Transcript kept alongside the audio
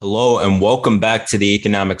Hello and welcome back to the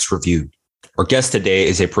Economics Review. Our guest today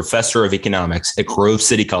is a professor of economics at Grove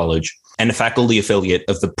City College and a faculty affiliate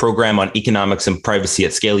of the program on economics and privacy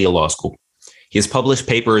at Scalia Law School. He has published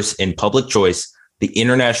papers in Public Choice, the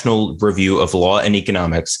International Review of Law and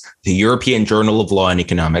Economics, the European Journal of Law and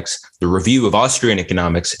Economics, the Review of Austrian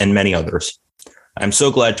Economics, and many others. I'm so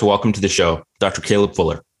glad to welcome to the show Dr. Caleb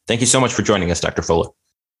Fuller. Thank you so much for joining us, Dr. Fuller.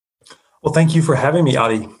 Well, thank you for having me,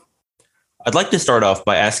 Adi. I'd like to start off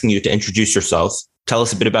by asking you to introduce yourself, tell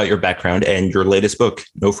us a bit about your background and your latest book,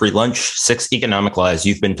 No Free Lunch, 6 Economic Lies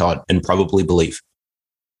You've Been Taught and Probably Believe.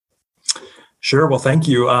 Sure. Well, thank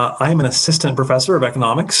you. I'm an assistant professor of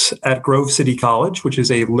economics at Grove City College, which is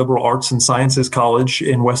a liberal arts and sciences college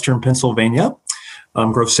in Western Pennsylvania.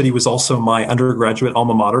 Grove City was also my undergraduate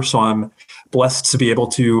alma mater, so I'm blessed to be able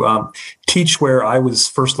to teach where I was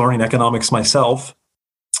first learning economics myself.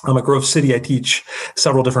 At Grove City, I teach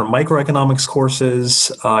several different microeconomics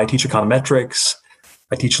courses. I teach econometrics.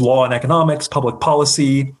 I teach law and economics, public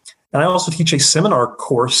policy. And I also teach a seminar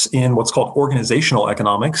course in what's called organizational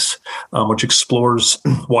economics, which explores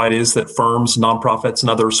why it is that firms, nonprofits, and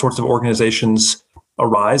other sorts of organizations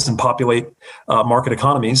arise and populate market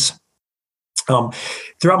economies.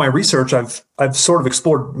 Throughout my research, I've sort of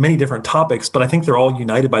explored many different topics, but I think they're all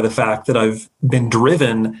united by the fact that I've been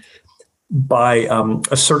driven by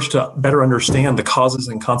a search to better understand the causes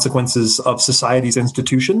and consequences of society's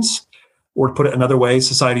institutions, or to put it another way,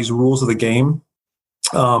 society's rules of the game.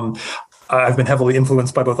 I've been heavily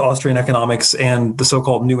influenced by both Austrian economics and the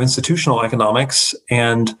so-called new institutional economics,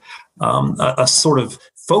 and a sort of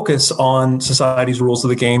focus on society's rules of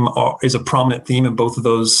the game is a prominent theme in both of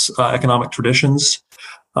those economic traditions.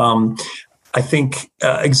 I think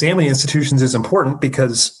examining institutions is important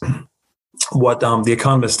because what the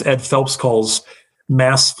economist Ed Phelps calls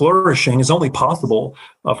mass flourishing is only possible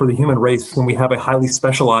for the human race when we have a highly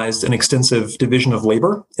specialized and extensive division of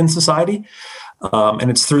labor in society. And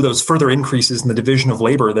it's through those further increases in the division of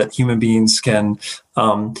labor that human beings can,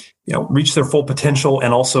 reach their full potential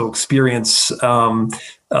and also experience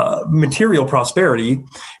material prosperity.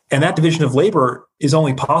 And that division of labor is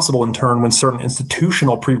only possible in turn when certain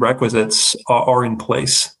institutional prerequisites are in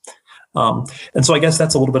place. And so I guess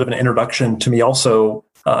that's a little bit of an introduction to me also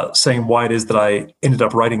saying why it is that I ended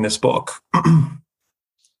up writing this book.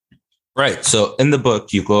 Right. So in the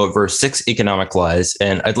book, you go over 6 economic lies,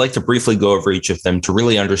 and I'd like to briefly go over each of them to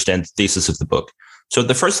really understand the thesis of the book. So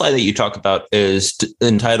the first lie that you talk about is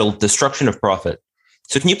entitled Destruction of Profit.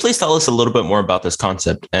 So can you please tell us a little bit more about this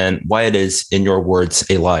concept and why it is, in your words,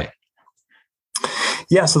 a lie?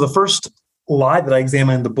 Yeah. So the first lie that I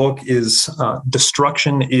examine in the book is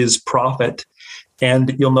destruction is profit.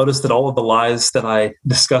 And you'll notice that all of the lies that I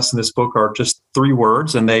discuss in this book are just 3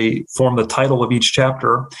 words, and they form the title of each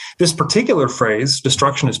chapter. This particular phrase,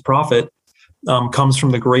 destruction is profit, comes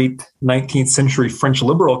from the great 19th century French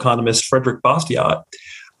liberal economist Frédéric Bastiat,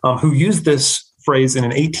 who used this phrase in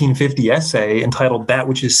an 1850 essay entitled That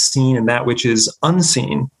Which is Seen and That Which is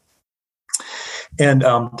Unseen. And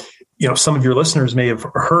some of your listeners may have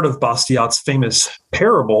heard of Bastiat's famous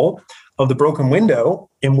parable of the broken window,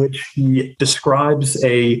 in which he describes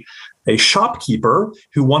a shopkeeper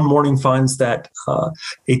who one morning finds that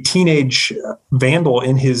a teenage vandal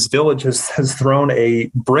in his village has thrown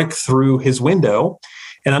a brick through his window.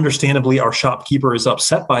 And understandably, our shopkeeper is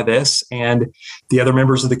upset by this, and the other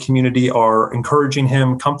members of the community are encouraging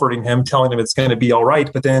him, comforting him, telling him it's going to be all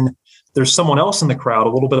right. But then there's someone else in the crowd,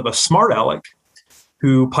 a little bit of a smart aleck,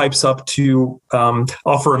 who pipes up to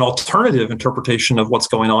offer an alternative interpretation of what's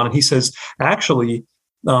going on. And he says, actually,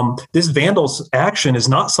 this vandal's action is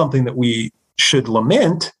not something that we should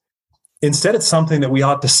lament. Instead, it's something that we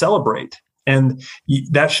ought to celebrate. And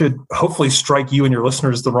that should hopefully strike you and your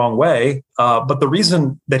listeners the wrong way. But the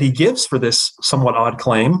reason that he gives for this somewhat odd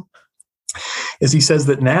claim is he says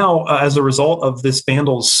that now, as a result of this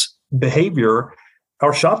vandal's behavior,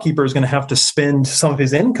 our shopkeeper is going to have to spend some of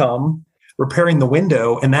his income repairing the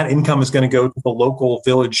window, and that income is going to go to the local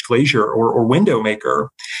village glazier or window maker.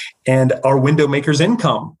 And our window maker's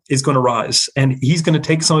income is going to rise, and he's going to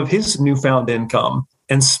take some of his newfound income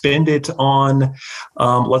and spend it on,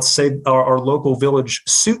 let's say, our local village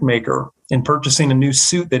suit maker in purchasing a new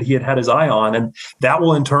suit that he had his eye on. And that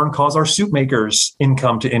will in turn cause our suit maker's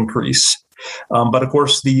income to increase. But of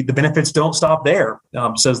course, the benefits don't stop there,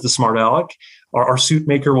 says the smart aleck. Our suit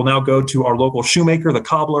maker will now go to our local shoemaker, the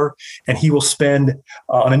cobbler, and he will spend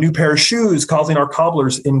on a new pair of shoes, causing our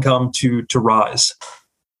cobbler's income to rise.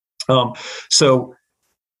 So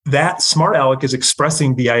that smart aleck is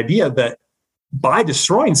expressing the idea that by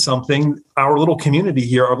destroying something, our little community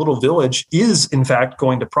here, our little village, is in fact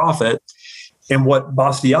going to profit. And what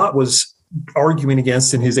Bastiat was arguing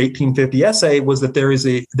against in his 1850 essay was that there's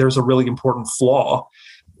a really important flaw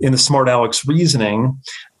in the smart Aleck's reasoning.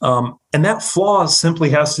 And that flaw simply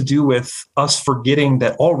has to do with us forgetting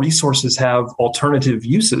that all resources have alternative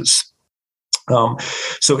uses.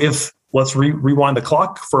 So if let's rewind the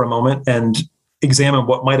clock for a moment and examine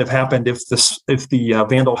what might have happened if the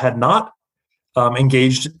vandal had not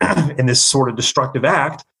engaged in this sort of destructive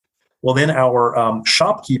act. Well, then our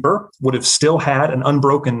shopkeeper would have still had an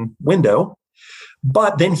unbroken window,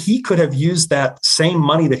 but then he could have used that same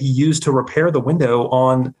money that he used to repair the window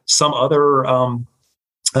on some other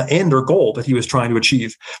end or goal that he was trying to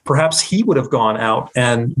achieve. Perhaps he would have gone out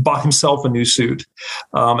and bought himself a new suit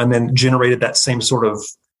and then generated that same sort of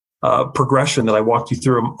progression that I walked you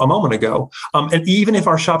through a moment ago. And even if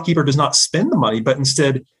our shopkeeper does not spend the money, but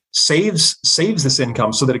instead saves this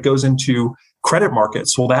income so that it goes into credit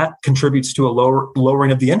markets, well, that contributes to a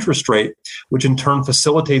lowering of the interest rate, which in turn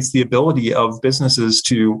facilitates the ability of businesses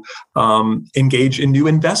to engage in new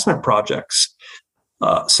investment projects.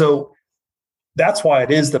 So that's why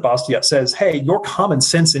it is that Bastiat says, hey, your common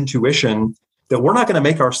sense intuition that we're not going to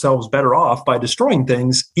make ourselves better off by destroying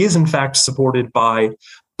things is in fact supported by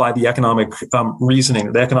the economic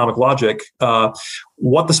reasoning, the economic logic.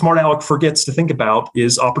 What the smart aleck forgets to think about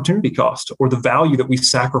is opportunity cost, or the value that we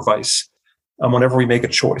sacrifice whenever we make a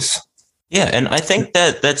choice. Yeah, and I think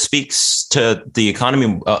that speaks to the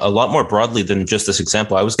economy a lot more broadly than just this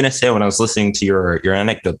example. I was going to say, when I was listening to your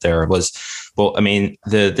anecdote there, was, well, I mean,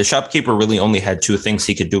 the shopkeeper really only had two things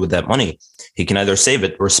he could do with that money. He can either save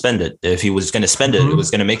it or spend it. If he was going to spend it, it was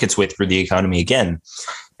going to make its way through the economy again.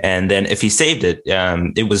 And then if he saved it,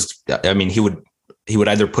 he would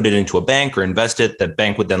either put it into a bank or invest it. That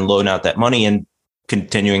bank would then loan out that money, and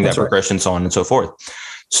continuing that progression, so on and so forth.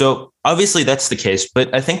 So obviously that's the case,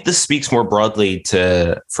 but I think this speaks more broadly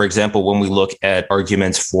to, for example, when we look at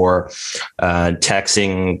arguments for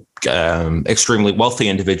taxing extremely wealthy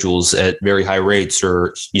individuals at very high rates,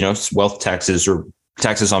 or, wealth taxes or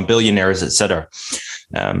taxes on billionaires, et cetera,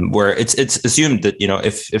 where it's assumed that,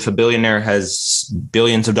 if a billionaire has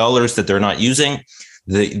billions of dollars that they're not using,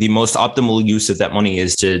 the most optimal use of that money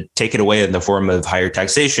is to take it away in the form of higher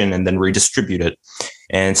taxation and then redistribute it.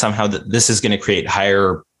 And somehow this is going to create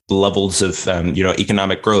higher levels of,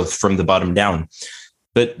 economic growth from the bottom down.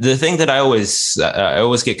 But the thing that I always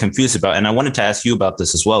get confused about, and I wanted to ask you about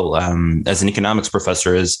this as well, as an economics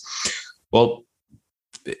professor, is, well,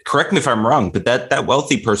 correct me if I'm wrong, but that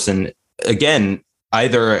wealthy person, again,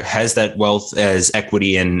 either has that wealth as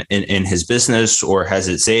equity in his business, or has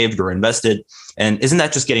it saved or invested. And isn't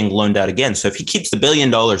that just getting loaned out again? So if he keeps the $1 billion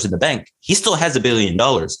in the bank, he still has $1 billion.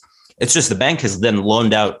 It's just the bank has then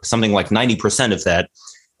loaned out something like 90% of that,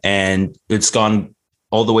 and it's gone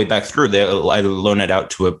all the way back through. They'll either loan it out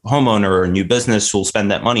to a homeowner or a new business who will spend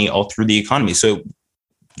that money all through the economy. So it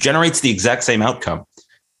generates the exact same outcome.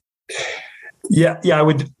 Yeah, I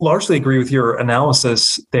would largely agree with your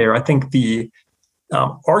analysis there. I think the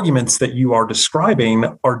arguments that you are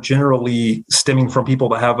describing are generally stemming from people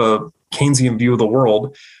that have a Keynesian view of the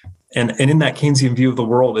world. And in that Keynesian view of the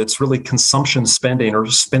world, it's really consumption spending, or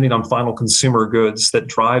spending on final consumer goods, that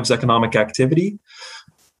drives economic activity.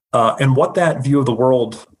 And what that view of the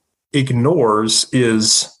world ignores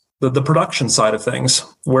is the production side of things.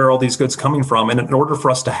 Where are all these goods coming from? And in order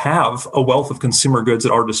for us to have a wealth of consumer goods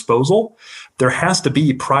at our disposal, there has to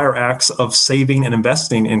be prior acts of saving and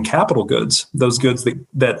investing in capital goods, those goods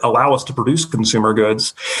that allow us to produce consumer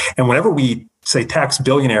goods. And whenever we say tax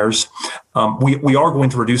billionaires, we are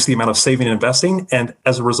going to reduce the amount of saving and investing. And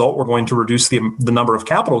as a result, we're going to reduce the number of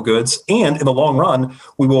capital goods. And in the long run,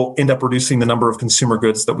 we will end up reducing the number of consumer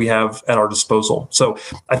goods that we have at our disposal. So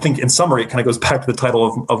I think in summary, it kind of goes back to the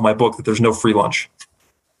title of my book, that there's no free lunch.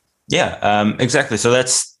 Yeah, exactly. So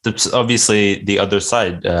that's obviously the other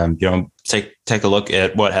side. Take a look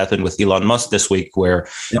at what happened with Elon Musk this week, where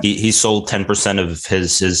he sold 10% of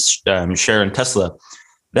his share in Tesla.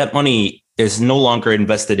 That money is no longer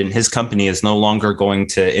invested in his company, is no longer going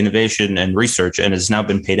to innovation and research, and has now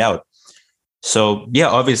been paid out. So yeah,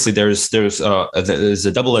 obviously there's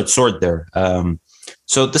a double-edged sword there.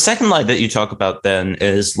 So the second lie that you talk about then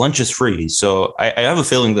is lunch is free. So I have a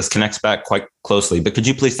feeling this connects back quite closely, but could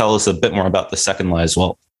you please tell us a bit more about the second lie as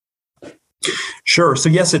well? Sure. So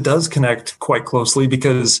yes, it does connect quite closely,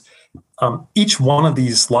 because each one of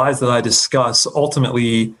these lies that I discuss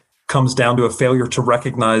ultimately comes down to a failure to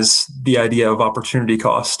recognize the idea of opportunity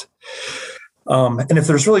cost. And if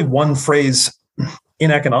there's really one phrase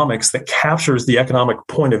in economics that captures the economic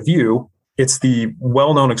point of view, it's the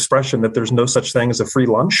well-known expression that there's no such thing as a free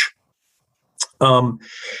lunch.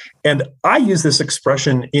 And I use this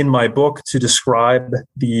expression in my book to describe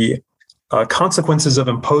the consequences of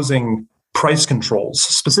imposing price controls,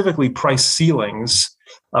 specifically price ceilings.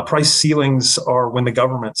 Price ceilings are when the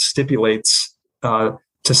government stipulates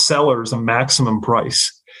to sellers a maximum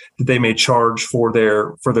price that they may charge for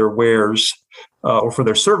their wares or for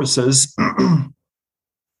their services.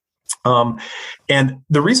 And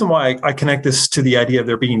the reason why I connect this to the idea of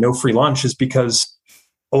there being no free lunch is because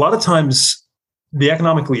a lot of times the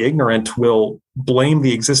economically ignorant will blame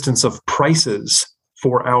the existence of prices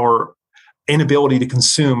for our inability to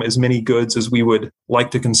consume as many goods as we would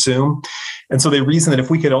like to consume. And so they reason that if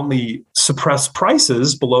we could only suppress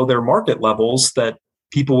prices below their market levels, that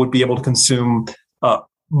people would be able to consume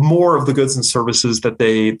more of the goods and services that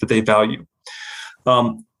they value.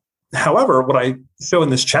 However, what I show in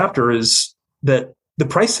this chapter is that the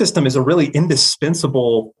price system is a really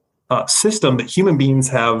indispensable system that human beings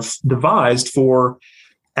have devised for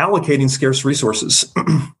allocating scarce resources.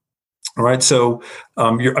 All right. So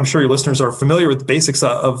I'm sure your listeners are familiar with the basics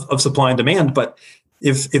of supply and demand, but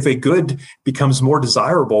if a good becomes more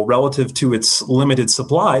desirable relative to its limited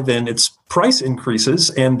supply, then its price increases,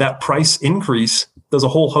 and that price increase does a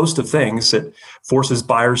whole host of things. It forces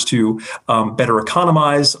buyers to better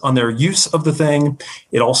economize on their use of the thing.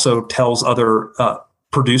 It also tells other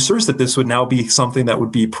producers that this would now be something that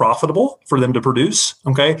would be profitable for them to produce.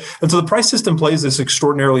 Okay. And so the price system plays this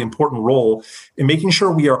extraordinarily important role in making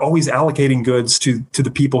sure we are always allocating goods to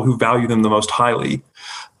the people who value them the most highly.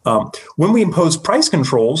 When we impose price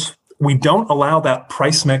controls, we don't allow that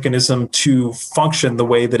price mechanism to function the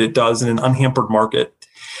way that it does in an unhampered market.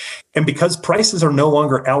 And because prices are no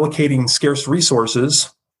longer allocating scarce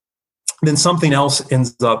resources, then something else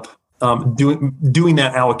ends up doing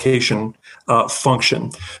that allocation function.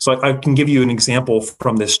 So I can give you an example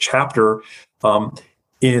from this chapter.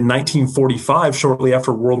 In 1945, shortly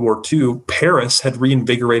after World War II, Paris had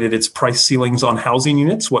reinvigorated its price ceilings on housing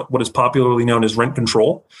units, what is popularly known as rent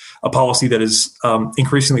control, a policy that is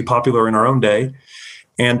increasingly popular in our own day.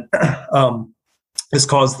 And this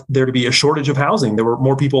caused there to be a shortage of housing. There were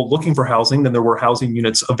more people looking for housing than there were housing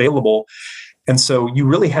units available. And so you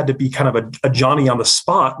really had to be kind of a Johnny on the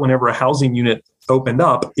spot whenever a housing unit opened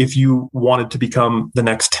up if you wanted to become the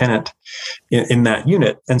next tenant in that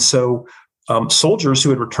unit. And so soldiers who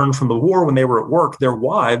had returned from the war, when they were at work, their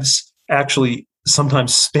wives actually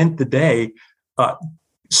sometimes spent the day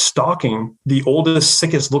stalking the oldest,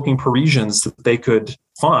 sickest looking Parisians that they could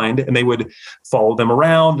find. And they would follow them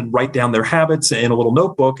around and write down their habits in a little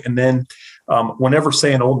notebook. And then whenever,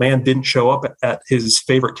 say, an old man didn't show up at his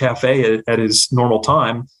favorite cafe at his normal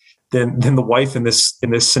time, then the wife in this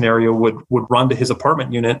scenario would run to his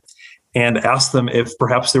apartment unit and ask them if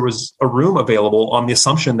perhaps there was a room available on the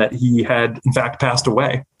assumption that he had in fact passed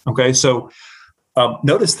away. Okay, so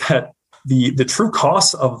notice that the true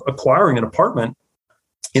costs of acquiring an apartment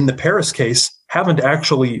in the Paris case haven't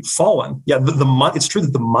actually fallen. Yeah, it's true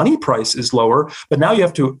that the money price is lower, but now you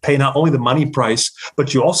have to pay not only the money price,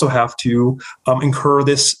 but you also have to incur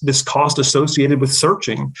this cost associated with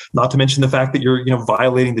searching. Not to mention the fact that you're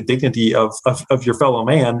violating the dignity of your fellow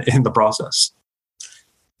man in the process.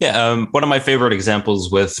 Yeah, one of my favorite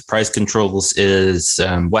examples with price controls is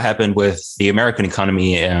what happened with the American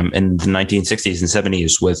economy in the 1960s and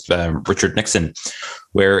 70s with Richard Nixon,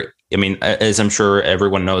 where, I mean, as I'm sure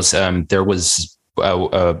everyone knows, there was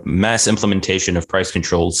a mass implementation of price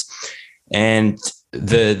controls. And in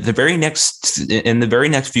the very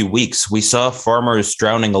next few weeks, we saw farmers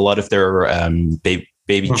drowning a lot of their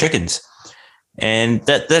baby chickens. And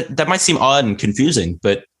that might seem odd and confusing,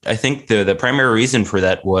 but I think the primary reason for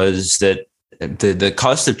that was that the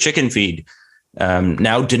cost of chicken feed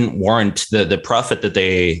now didn't warrant the profit that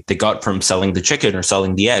they got from selling the chicken or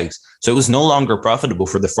selling the eggs. So it was no longer profitable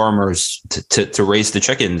for the farmers to raise the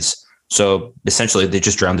chickens. So essentially, they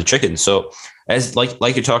just drowned the chickens. So as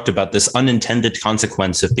like you talked about, this unintended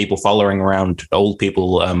consequence of people following around old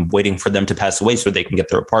people, waiting for them to pass away so they can get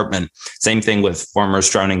their apartment. Same thing with farmers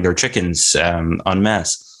drowning their chickens en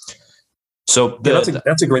masse. So that's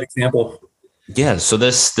a great example. Yeah. So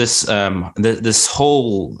this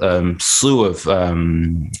whole slew of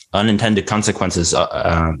unintended consequences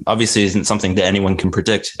obviously isn't something that anyone can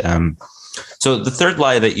predict. So the third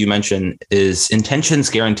lie that you mentioned is intentions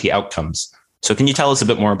guarantee outcomes. So can you tell us a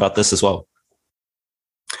bit more about this as well?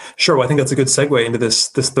 Sure. Well, I think that's a good segue into this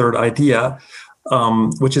third idea,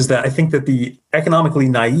 which is that I think that the economically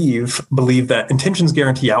naive believe that intentions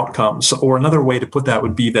guarantee outcomes, or another way to put that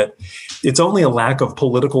would be that it's only a lack of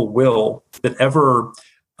political will that ever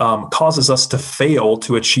causes us to fail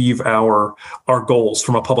to achieve our goals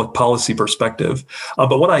from a public policy perspective.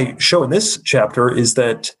 But what I show in this chapter is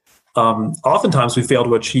that oftentimes we fail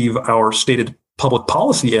to achieve our stated public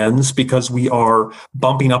policy ends because we are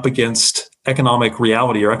bumping up against economic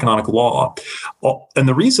reality or economic law. And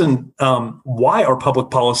the reason why our public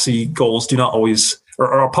policy goals do not always,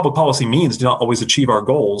 or our public policy means do not always achieve our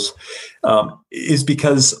goals, is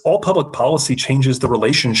because all public policy changes the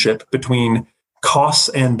relationship between costs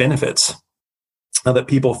and benefits that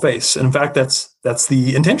people face. And in fact, that's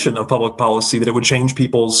the intention of public policy, that it would change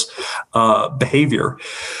people's behavior.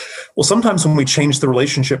 Well, sometimes when we change the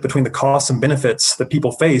relationship between the costs and benefits that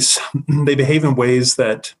people face, they behave in ways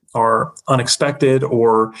that are unexpected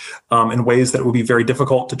or in ways that would be very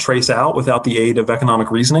difficult to trace out without the aid of economic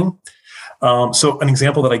reasoning. So an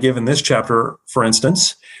example that I give in this chapter, for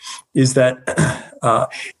instance, is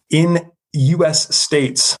that in U.S.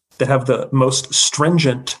 states that have the most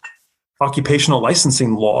stringent occupational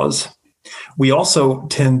licensing laws, we also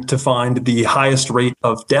tend to find the highest rate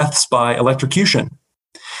of deaths by electrocution.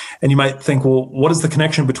 And you might think, well, what is the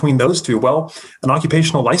connection between those two? Well, an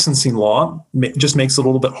occupational licensing law just makes it a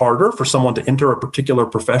little bit harder for someone to enter a particular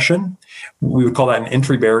profession. We would call that an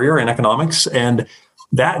entry barrier in economics. And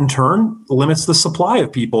that in turn limits the supply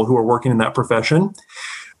of people who are working in that profession,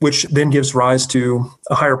 which then gives rise to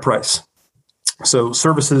a higher price. So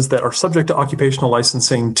services that are subject to occupational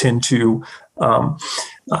licensing tend to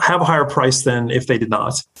have a higher price than if they did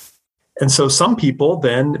not. And so some people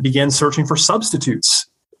then begin searching for substitutes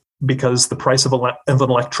because the price of an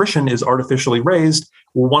electrician is artificially raised.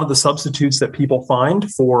 Well, one of the substitutes that people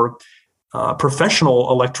find for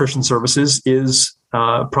professional electrician services is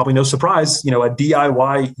probably no surprise, a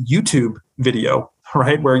DIY YouTube video,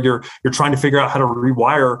 right? Where you're trying to figure out how to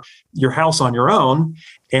rewire your house on your own.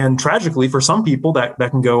 And tragically, for some people, that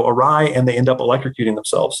can go awry and they end up electrocuting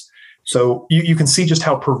themselves. So you can see just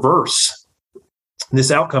how perverse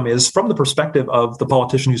this outcome is from the perspective of the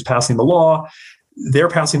politician who's passing the law. They're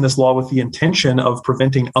passing this law with the intention of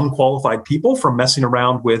preventing unqualified people from messing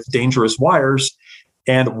around with dangerous wires.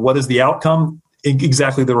 And what is the outcome?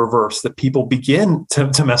 Exactly the reverse, that people begin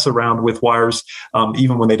to mess around with wires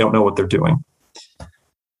even when they don't know what they're doing.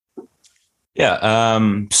 Yeah.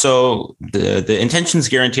 So the intentions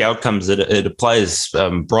guarantee outcomes, it applies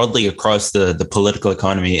broadly across the political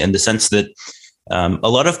economy in the sense that a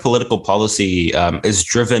lot of political policy is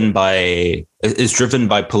driven by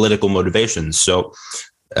political motivations. So,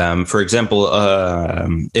 for example,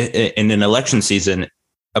 in an election season,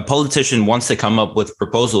 a politician wants to come up with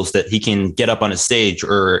proposals that he can get up on a stage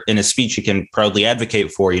or in a speech he can proudly advocate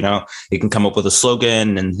for. He can come up with a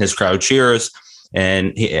slogan and his crowd cheers,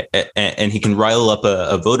 and he can rile up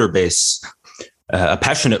a voter base, a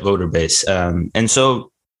passionate voter base. And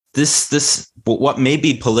so this what may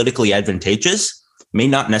be politically advantageous may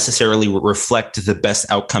not necessarily reflect the best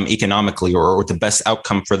outcome economically or the best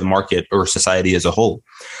outcome for the market or society as a whole.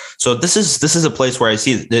 So this is a place where I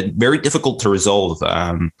see it very difficult to resolve,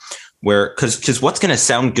 because what's going to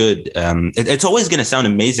sound good, it's always going to sound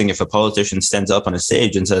amazing if a politician stands up on a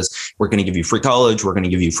stage and says, we're going to give you free college, we're going to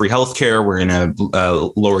give you free healthcare, we're going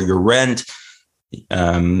to lower your rent,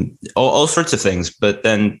 all sorts of things. But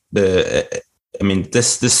then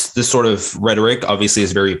this sort of rhetoric obviously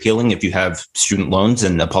is very appealing if you have student loans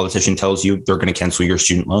and a politician tells you they're going to cancel your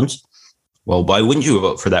student loans. Well, why wouldn't you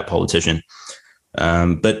vote for that politician?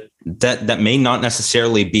 But that may not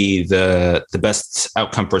necessarily be the best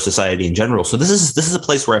outcome for society in general. So this is a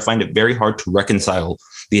place where I find it very hard to reconcile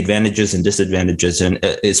the advantages and disadvantages, and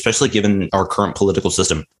especially given our current political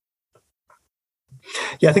system.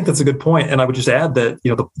 Yeah, I think that's a good point. And I would just add that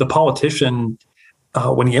the politician,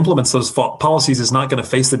 when he implements those policies, is not going to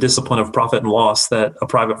face the discipline of profit and loss that a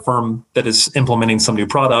private firm that is implementing some new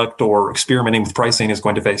product or experimenting with pricing is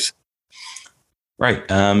going to face. Right.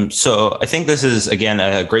 So I think this is, again,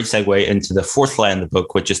 a great segue into the fourth line in the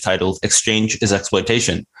book, which is titled Exchange is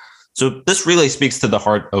Exploitation. So this really speaks to the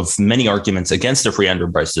heart of many arguments against a free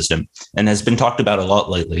enterprise system and has been talked about a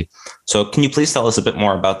lot lately. So can you please tell us a bit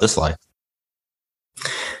more about this lie?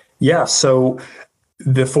 Yeah. So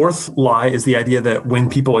the fourth lie is the idea that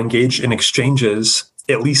when people engage in exchanges,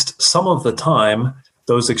 at least some of the time,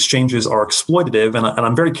 those exchanges are exploitative. And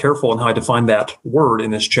I'm very careful in how I define that word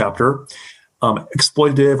in this chapter.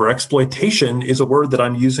 Exploitative or exploitation is a word that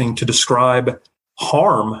I'm using to describe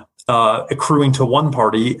harm accruing to one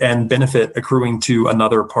party and benefit accruing to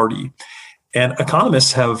another party. And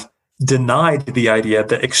economists have denied the idea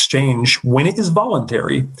that exchange, when it is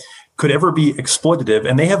voluntary, could ever be exploitative,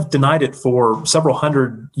 and they have denied it for several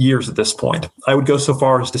hundred years at this point. I would go so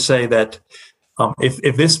far as to say that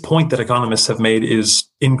If this point that economists have made is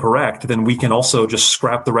incorrect, then we can also just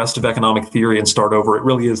scrap the rest of economic theory and start over. It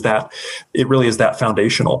really is that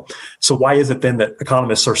foundational. So why is it then that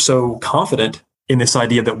economists are so confident in this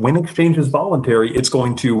idea that when exchange is voluntary, it's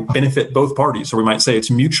going to benefit both parties, or we might say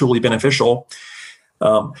it's mutually beneficial?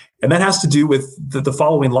 And that has to do with the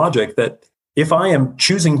following logic, that if I am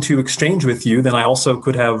choosing to exchange with you, then I also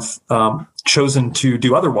could have chosen to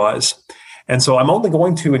do otherwise. And so I'm only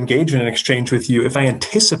going to engage in an exchange with you if I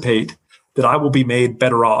anticipate that I will be made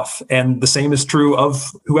better off. And the same is true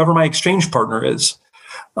of whoever my exchange partner is.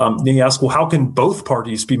 Then you ask, well, how can both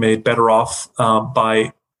parties be made better off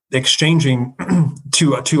by exchanging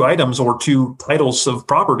two items or two titles of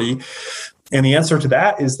property? And the answer to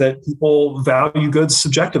that is that people value goods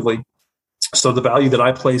subjectively. So the value that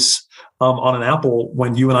I place on an apple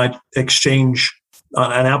when you and I exchange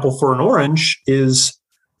an apple for an orange is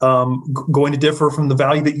going to differ from the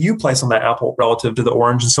value that you place on that apple relative to the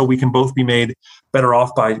orange. And so we can both be made better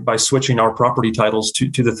off by switching our property titles to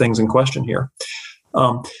the things in question here.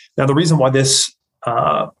 Now, the reason why this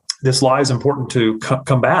lie is important to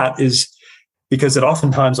combat is because it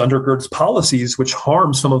oftentimes undergirds policies which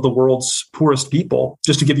harm some of the world's poorest people.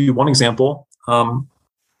 Just to give you one example,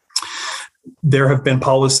 there have been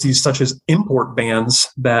policies such as import bans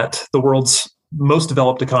that the world's most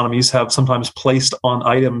developed economies have sometimes placed on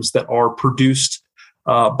items that are produced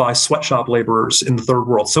by sweatshop laborers in the third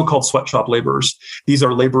world, so-called sweatshop laborers. These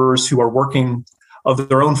are laborers who are working of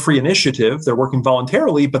their own free initiative. They're working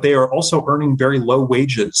voluntarily, but they are also earning very low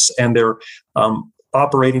wages, and they're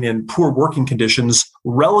operating in poor working conditions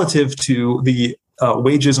relative to the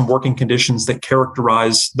wages and working conditions that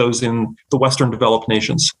characterize those in the Western developed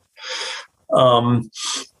nations. And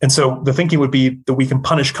so the thinking would be that we can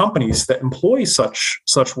punish companies that employ such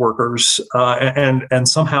workers and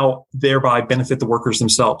somehow thereby benefit the workers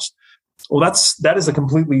themselves. Well, that is a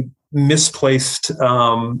completely misplaced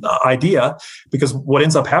idea, because what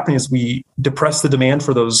ends up happening is we depress the demand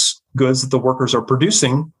for those goods that the workers are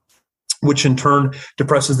producing, which in turn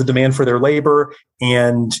depresses the demand for their labor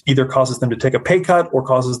and either causes them to take a pay cut or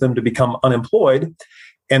causes them to become unemployed.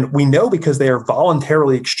 And we know, because they are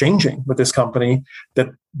voluntarily exchanging with this company,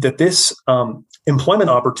 that this employment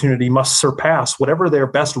opportunity must surpass whatever their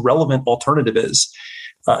best relevant alternative is.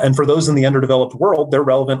 And for those in the underdeveloped world, their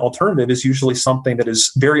relevant alternative is usually something that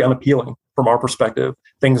is very unappealing from our perspective.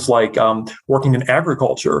 Things like working in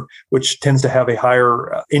agriculture, which tends to have a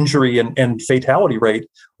higher injury and fatality rate,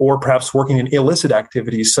 or perhaps working in illicit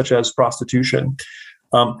activities such as prostitution.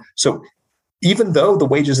 So even though the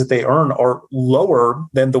wages that they earn are lower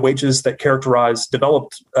than the wages that characterize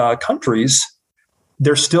developed countries,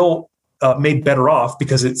 they're still made better off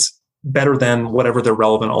because it's better than whatever their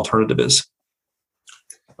relevant alternative is.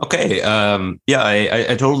 Okay.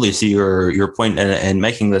 I totally see your point in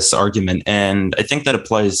making this argument, and I think that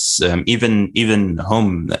applies even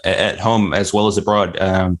at home as well as abroad.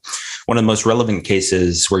 One of the most relevant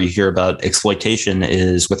cases where you hear about exploitation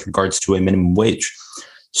is with regards to a minimum wage.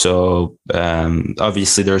 So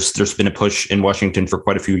obviously, there's been a push in Washington for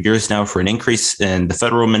quite a few years now for an increase in the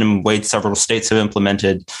federal minimum wage. Several states have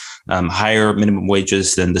implemented higher minimum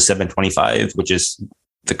wages than the $7.25, which is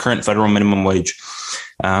the current federal minimum wage,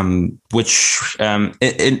 which at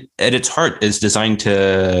its heart is designed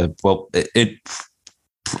to,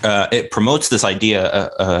 it promotes this idea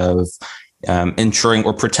of ensuring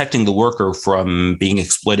or protecting the worker from being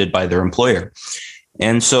exploited by their employer.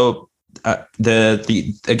 And so there's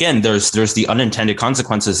the unintended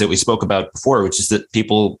consequences that we spoke about before, which is that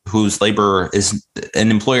people whose labor is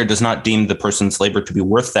an employer does not deem the person's labor to be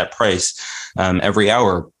worth that price every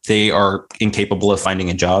hour, they are incapable of finding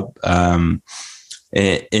a job.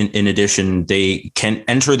 In addition, they can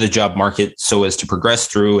enter the job market so as to progress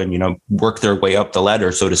through and work their way up the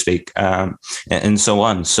ladder, so to speak, and so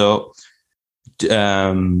on. So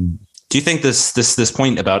do you think this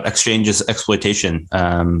point about exchanges exploitation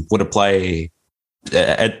would apply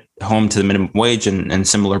at home to the minimum wage and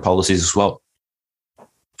similar policies as well?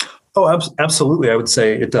 Oh, absolutely. I would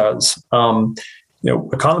say it does.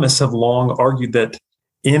 Economists have long argued that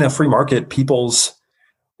in a free market, people's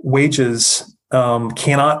wages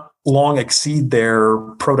cannot long exceed their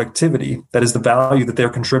productivity. That is the value that they're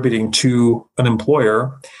contributing to an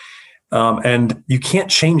employer. And you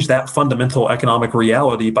can't change that fundamental economic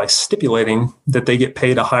reality by stipulating that they get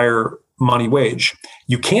paid a higher money wage.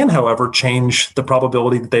 You can, however, change the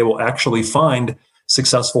probability that they will actually find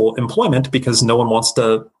successful employment, because no one wants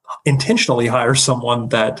to intentionally hire someone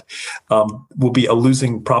that will be a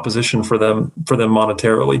losing proposition for them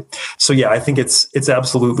monetarily. So yeah, I think it's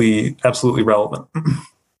absolutely relevant.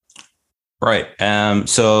 Right.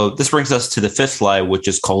 So this brings us to the fifth lie, which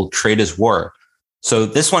is called trade is war. So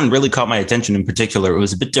this one really caught my attention in particular. It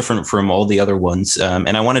was a bit different from all the other ones.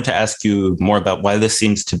 And I wanted to ask you more about why this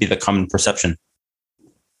seems to be the common perception.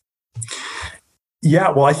 Yeah,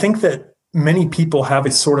 well, I think that many people have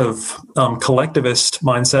a sort of collectivist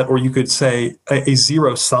mindset, or you could say a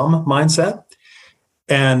zero-sum mindset.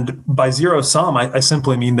 And by zero-sum, I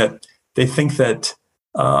simply mean that they think that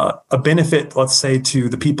a benefit, let's say, to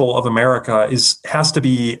the people of America has to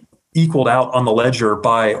be equaled out on the ledger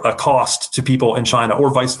by a cost to people in China, or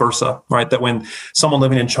vice versa, right? That when someone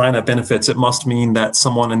living in China benefits, it must mean that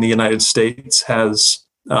someone in the United States has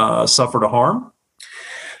suffered a harm.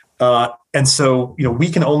 And so, we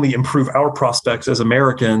can only improve our prospects as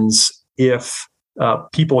Americans if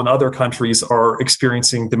people in other countries are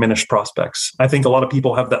experiencing diminished prospects. I think a lot of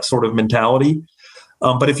people have that sort of mentality.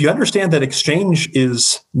 But if you understand that exchange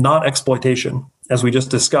is not exploitation, as we just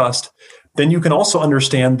discussed, then you can also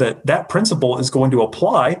understand that that principle is going to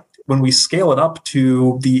apply when we scale it up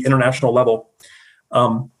to the international level.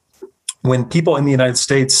 When people in the United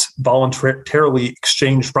States voluntarily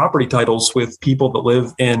exchange property titles with people that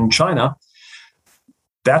live in China,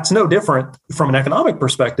 that's no different from an economic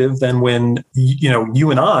perspective than when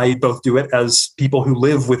you and I both do it as people who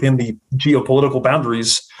live within the geopolitical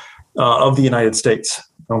boundaries of the United States.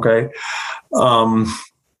 Okay.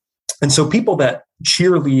 And so people that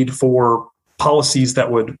cheerlead for policies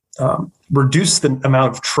that would reduce the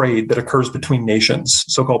amount of trade that occurs between nations,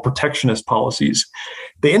 so-called protectionist policies,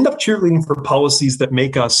 they end up cheerleading for policies that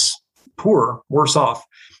make us poorer, worse off.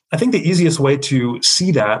 I think the easiest way to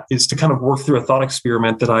see that is to kind of work through a thought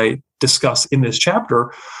experiment that I discuss in this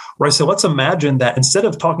chapter, where I say, let's imagine that instead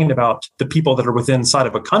of talking about the people that are within inside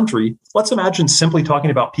of a country, let's imagine simply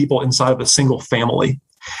talking about people inside of a single family.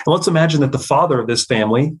 And let's imagine that the father of this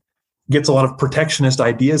family gets a lot of protectionist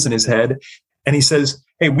ideas in his head, and he says,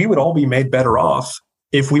 hey, we would all be made better off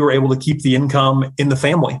if we were able to keep the income in the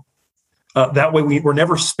family. That way, we're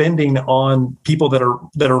never spending on people that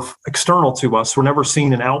are external to us. We're never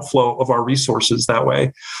seeing an outflow of our resources that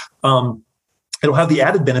way. It'll have the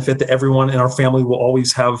added benefit that everyone in our family will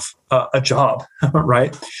always have a job,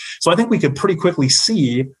 right? So I think we could pretty quickly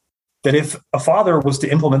see that if a father was to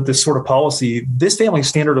implement this sort of policy, this family's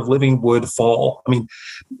standard of living would fall. I mean,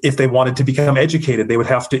 if they wanted to become educated, they would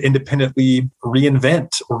have to independently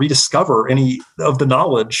reinvent or rediscover any of the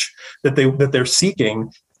knowledge that they're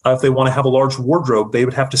seeking. If they want to have a large wardrobe, they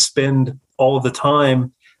would have to spend all of the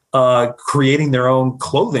time creating their own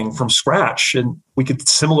clothing from scratch. And we could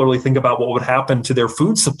similarly think about what would happen to their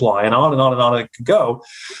food supply, and on and on and on it could go.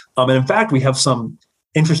 And in fact, we have some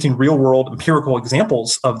interesting real-world empirical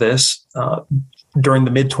examples of this. During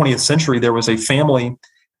the mid-20th century, there was a family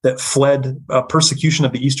that fled persecution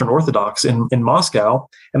of the Eastern Orthodox in Moscow,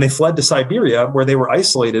 and they fled to Siberia, where they were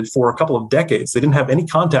isolated for a couple of decades. They didn't have any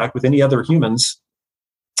contact with any other humans.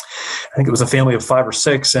 I think it was a family of 5 or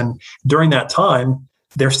 6. And during that time,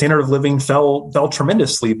 their standard of living fell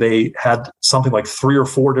tremendously. They had something like 3 or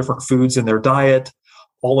 4 different foods in their diet.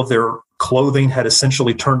 All of their clothing had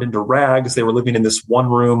essentially turned into rags. They were living in this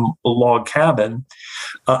one-room log cabin.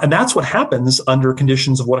 And that's what happens under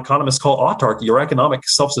conditions of what economists call autarky, or economic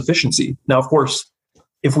self-sufficiency. Now, of course,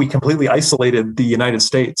 if we completely isolated the United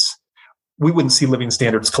States, we wouldn't see living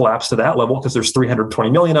standards collapse to that level, because there's 320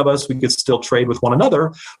 million of us. We could still trade with one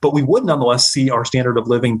another, but we would nonetheless see our standard of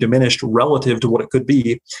living diminished relative to what it could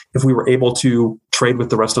be if we were able to trade with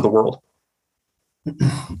the rest of the world.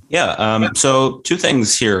 Yeah. So 2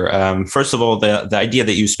 things here. First of all, the idea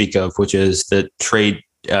that you speak of, which is that trade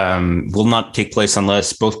will not take place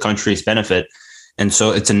unless both countries benefit. And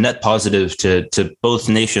so it's a net positive to both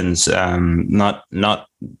nations, not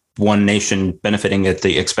one nation benefiting at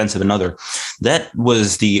the expense of another. That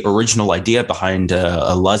was the original idea behind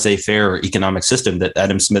a laissez-faire economic system that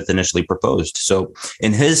Adam Smith initially proposed. So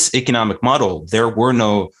in his economic model, there were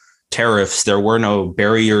no tariffs, there were no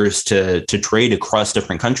barriers to trade across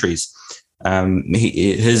different countries.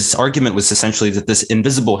 His argument was essentially that this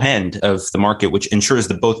invisible hand of the market, which ensures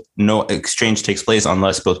that no exchange takes place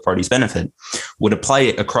unless both parties benefit, would apply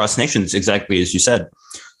across nations, exactly as you said.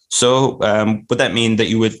 So would that mean that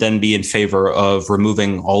you would then be in favor of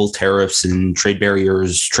removing all tariffs and trade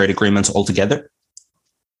barriers, trade agreements altogether?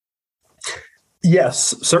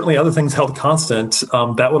 Yes, certainly other things held constant.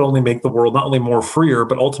 That would only make the world not only more freer,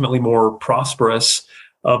 but ultimately more prosperous,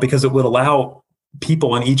 because it would allow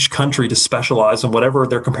people in each country to specialize in whatever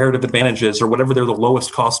their comparative advantage is, or whatever they're the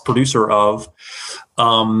lowest cost producer of.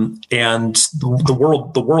 And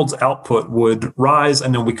the world's output would rise,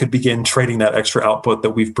 and then we could begin trading that extra output that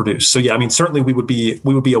we've produced. So yeah, I mean, certainly we would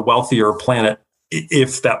be a wealthier planet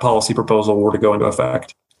if that policy proposal were to go into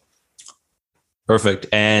effect. Perfect.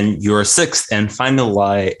 And your sixth and final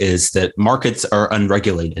lie is that markets are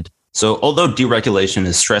unregulated. So although deregulation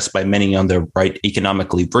is stressed by many on the right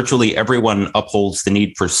economically, virtually everyone upholds the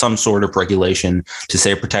need for some sort of regulation to,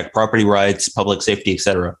 say, protect property rights, public safety,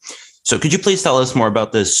 etc. So could you please tell us more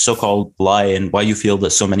about this so-called lie and why you feel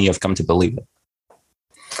that so many have come to believe it?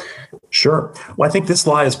 Sure. Well, I think this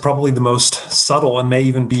lie is probably the most subtle and may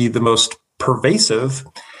even be the most pervasive.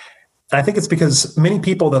 And I think it's because many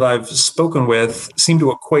people that I've spoken with seem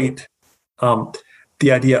to equate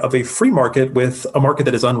the idea of a free market with a market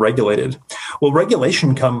that is unregulated. Well,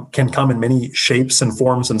 regulation can come in many shapes and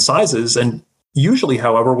forms and sizes. And usually,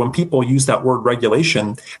 however, when people use that word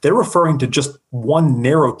regulation, they're referring to just one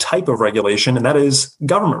narrow type of regulation, and that is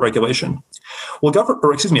government regulation. Well,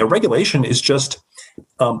 a regulation is just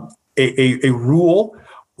a rule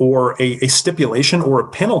or a stipulation or a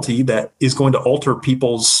penalty that is going to alter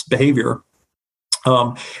people's behavior.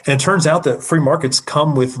 And it turns out that free markets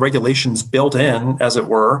come with regulations built in, as it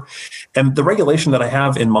were. And the regulation that I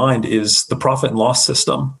have in mind is the profit and loss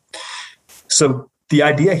system. So the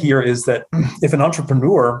idea here is that if an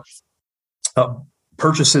entrepreneur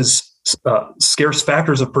purchases scarce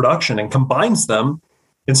factors of production and combines them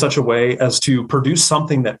in such a way as to produce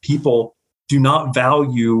something that people do not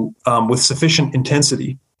value with sufficient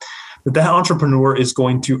intensity, that entrepreneur is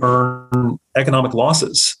going to earn economic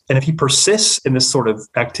losses. And if he persists in this sort of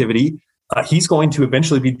activity, he's going to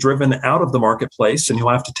eventually be driven out of the marketplace, and he'll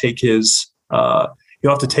have to take his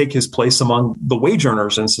place among the wage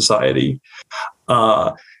earners in society.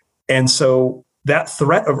 And so that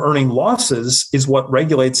threat of earning losses is what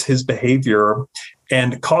regulates his behavior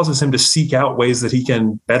and causes him to seek out ways that he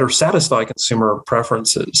can better satisfy consumer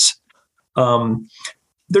preferences.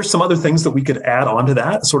 There's some other things that we could add on to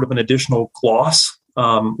that, sort of an additional gloss,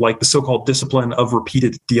 like the so-called discipline of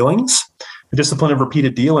repeated dealings. The discipline of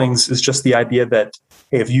repeated dealings is just the idea that,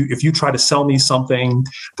 hey, if you try to sell me something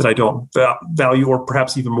that I don't value, or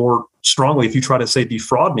perhaps even more strongly, if you try to, say,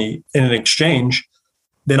 defraud me in an exchange,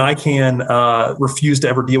 then I can refuse to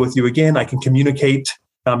ever deal with you again. I can communicate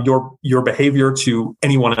your behavior to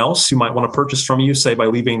anyone else who might want to purchase from you, say by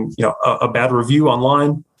leaving a bad review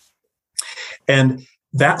online. And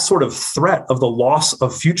that sort of threat of the loss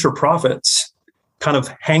of future profits kind of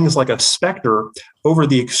hangs like a specter over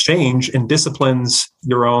the exchange and disciplines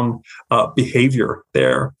your own behavior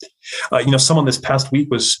there. Someone this past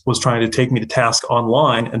week was trying to take me to task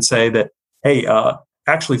online and say that, hey,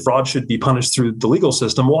 actually fraud should be punished through the legal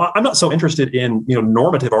system. Well, I'm not so interested in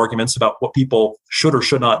normative arguments about what people should or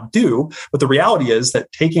should not do, but the reality is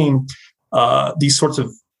that taking these sorts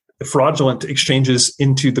of fraudulent exchanges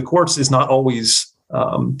into the courts is not always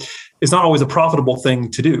a profitable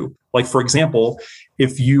thing to do. Like, for example,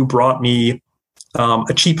 if you brought me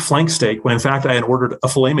a cheap flank steak when in fact I had ordered a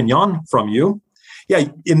filet mignon from you, yeah,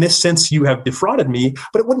 in this sense you have defrauded me,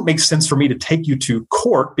 but it wouldn't make sense for me to take you to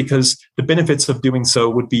court because the benefits of doing so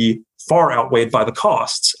would be far outweighed by the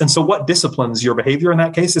costs. And so what disciplines your behavior in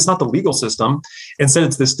that case? It's not the legal system. Instead,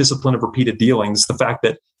 it's this discipline of repeated dealings, the fact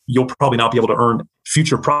that you'll probably not be able to earn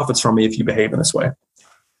future profits from me if you behave in this way.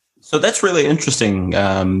 So that's really interesting.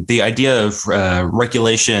 The idea of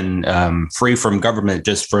regulation free from government,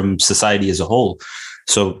 just from society as a whole.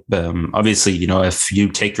 So obviously, if you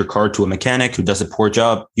take your car to a mechanic who does a poor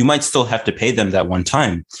job, you might still have to pay them that one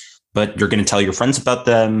time, but you're going to tell your friends about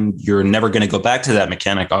them. You're never going to go back to that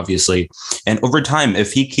mechanic, obviously. And over time,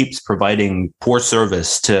 if he keeps providing poor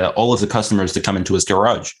service to all of the customers that come into his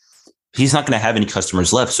garage, he's not going to have any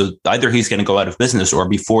customers left. So either he's going to go out of business or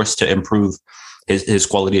be forced to improve his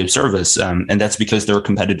quality of service. And that's because there are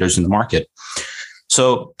competitors in the market.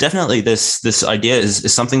 So definitely this idea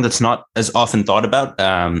is something that's not as often thought about.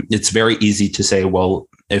 It's very easy to say, well,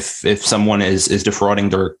 if someone is defrauding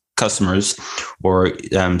their customers or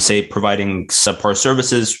say providing subpar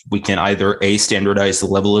services, we can either standardize the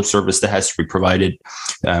level of service that has to be provided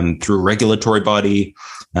through a regulatory body.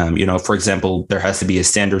 For example, there has to be a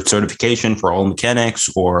standard certification for all mechanics,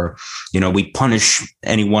 or we punish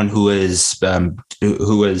anyone who has provided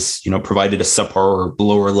a subpar or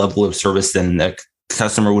lower level of service than the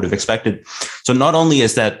customer would have expected. So not only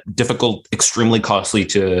is that difficult, extremely costly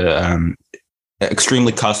to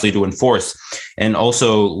enforce, and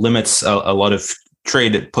also limits a lot of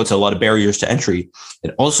trade, it puts a lot of barriers to entry.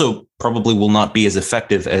 It also probably will not be as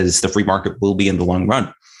effective as the free market will be in the long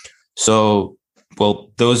run. So,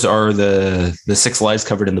 well, those are the 6 lies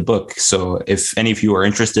covered in the book. So if any of you are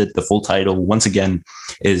interested, the full title, once again,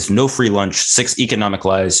 is No Free Lunch, 6 Economic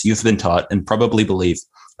Lies You've Been Taught and Probably Believe.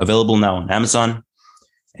 Available now on Amazon.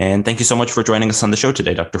 And thank you so much for joining us on the show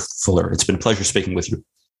today, Dr. Fuller. It's been a pleasure speaking with you.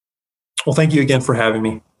 Well, thank you again for having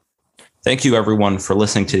me. Thank you, everyone, for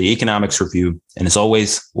listening to the Economics Review. And as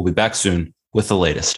always, we'll be back soon with the latest.